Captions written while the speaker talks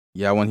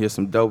Y'all wanna hear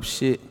some dope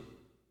shit?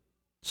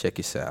 Check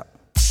this out.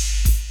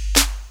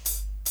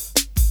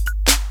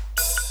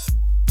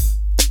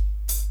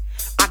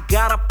 I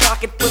got a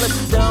pocket full of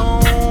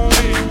stones.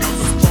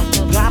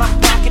 Got a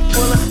pocket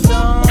full of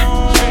stones.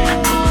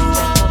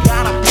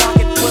 Got a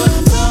pocket full of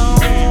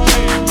stones.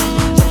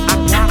 I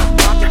got a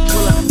pocket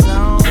full of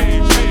stones.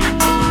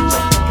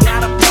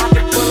 Got a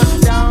pocket full of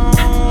stones.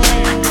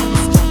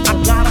 I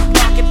got a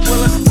pocket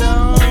full of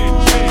stones.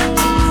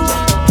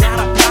 Got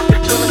a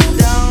pocket full of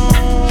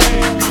stones.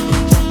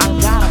 I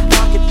got a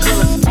pocket full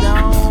of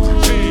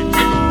stones.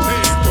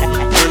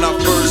 When I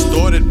first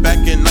started back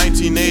in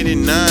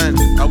 1989,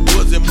 I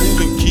wasn't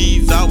moving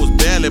keys, I was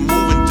barely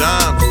moving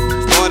dimes.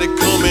 Started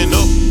coming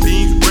up,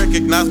 beans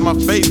recognized my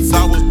face.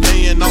 I was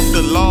paying off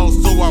the laws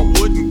so I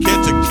wouldn't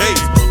catch a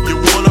case. You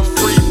want a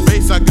free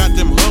base, I got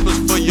them hubbers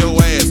for your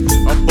ass.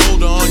 A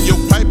boulder on your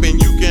pipe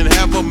and you can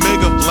have a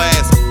mega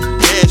blast.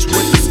 Cash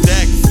went to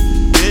stacks,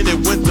 then it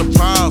went to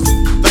piles.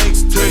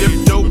 Thanks to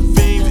them dope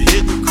fiends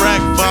hitting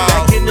crack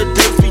vials. Back in the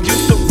days we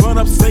used to run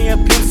up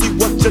saying, Pimp C,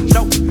 what you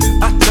know?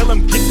 I tell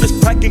them, get this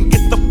pack and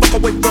get the fuck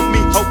away from me,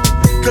 ho.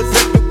 Cause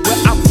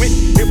everywhere I went,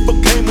 it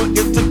became an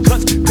instant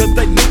cuts. Cause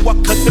they knew I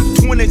cut them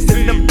 20s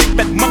and them big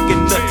fat monkey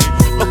nuts.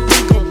 A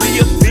thing gon' be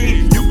a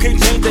thing, you can't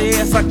change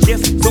their ass, I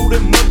guess. So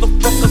them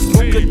motherfuckers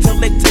smoke until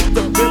they take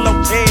the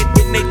pillow head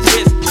in their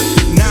chest.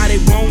 Now they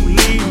won't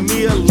leave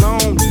me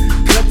alone,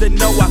 cause they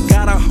know I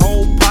got a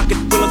whole pocket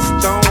full of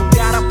stones. I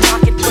got a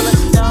pocket full of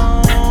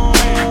stones.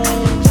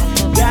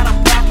 Got a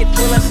pocket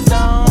full of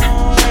stones.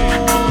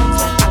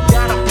 I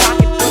got a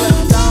pocket full of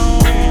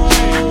stones.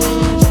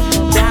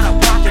 Got a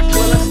pocket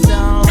full of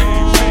stones.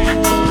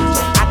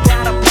 I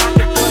got a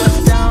pocket full of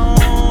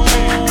stones.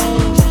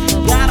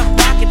 Got a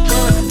pocket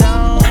full of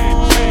stones.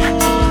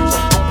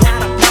 I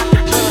got a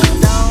pocket full of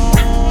stones.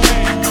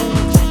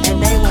 And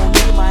they won't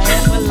leave my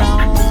ass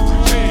alone.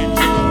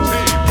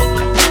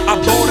 I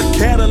bought a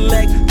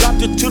Cadillac,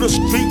 dropped it to the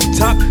street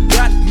top,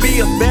 got me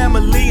a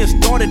family and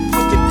started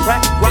pushing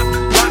crack, rock,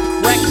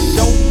 crack.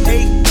 So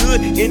paid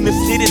good in the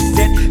city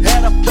set,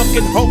 had a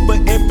fucking hope for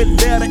every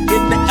letter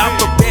in the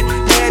alphabet.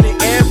 Annie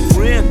and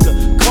Brenda,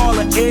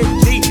 Carla and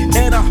D,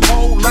 and a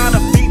whole lot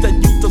of fiends that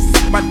used to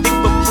suck my dick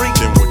for free.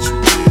 Then what you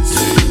did,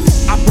 see?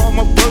 I brought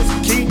my first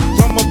key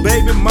from my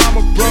baby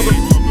mama brother.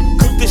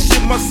 Cooked this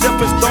shit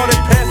myself and started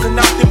passing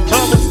out them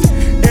covers.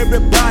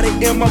 Everybody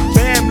in my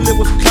family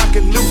was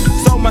clocking loot.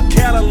 So my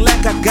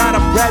Cadillac, I got a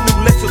brand new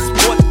Lexus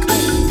Sport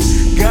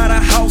Coupe. Got a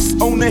house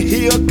on the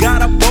hill,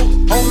 got a boat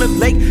on the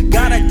lake.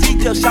 Got a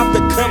detail shop to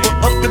cover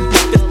up them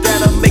pictures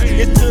that I make.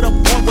 It's to the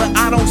point where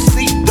I don't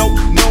see dope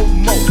no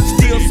more.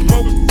 Still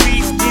smoke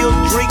weed, still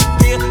drink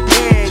beer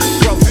and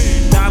grow.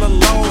 Now the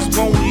laws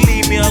won't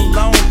leave me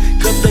alone,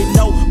 cause they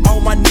know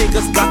all my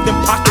niggas got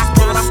them pockets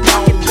full of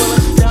stones.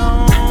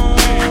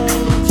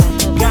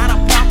 Got a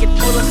pocket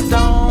full of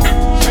stones.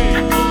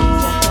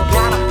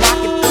 Got a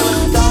pocket full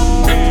of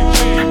stones.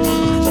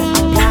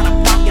 I got a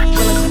pocket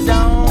full of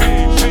stones.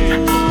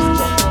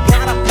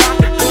 Got a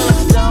pocket full of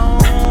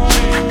stones.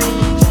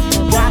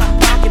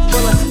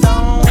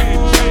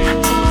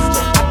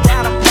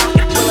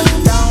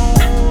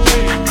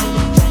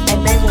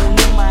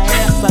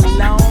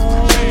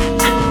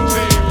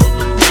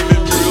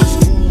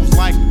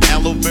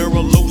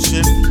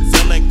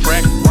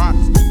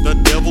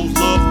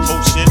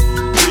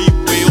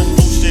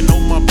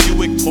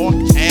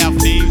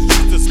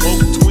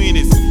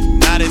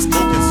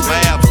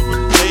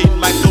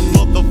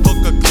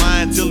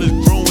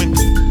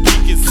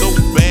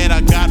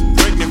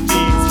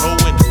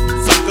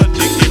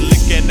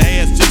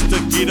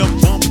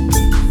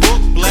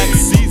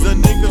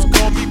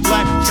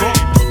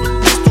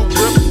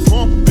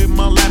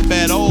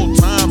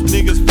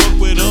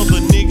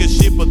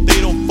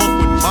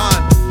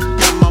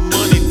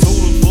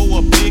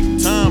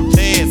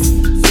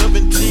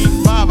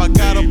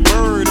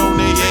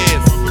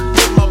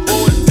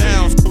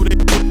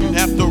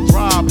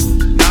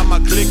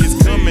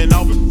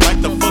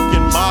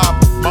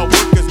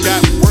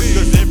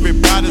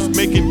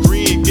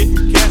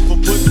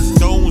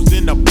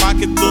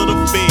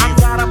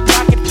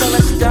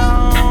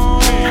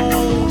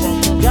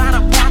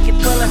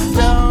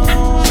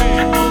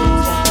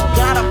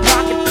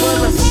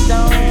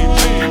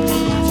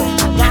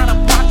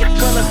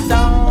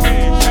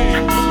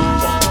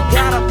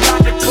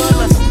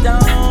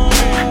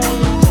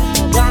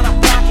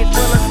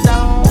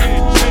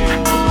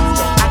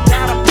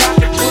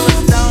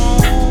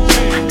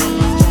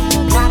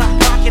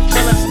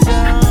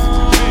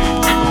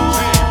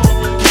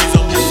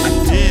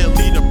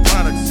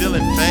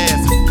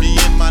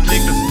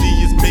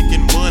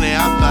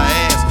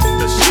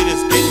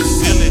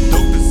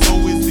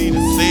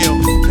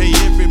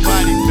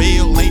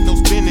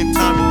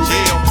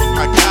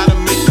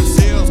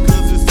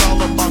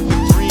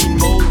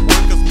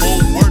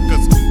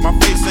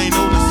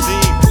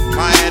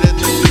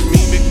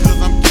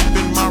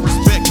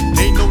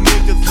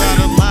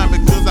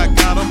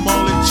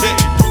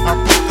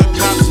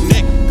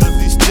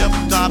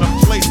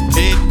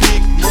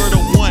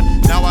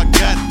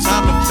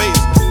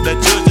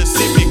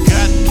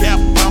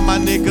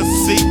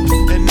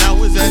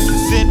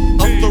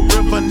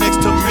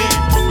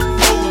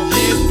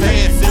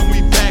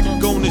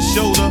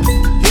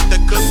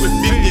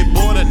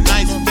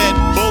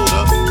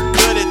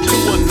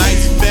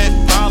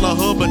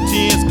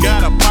 ATN's got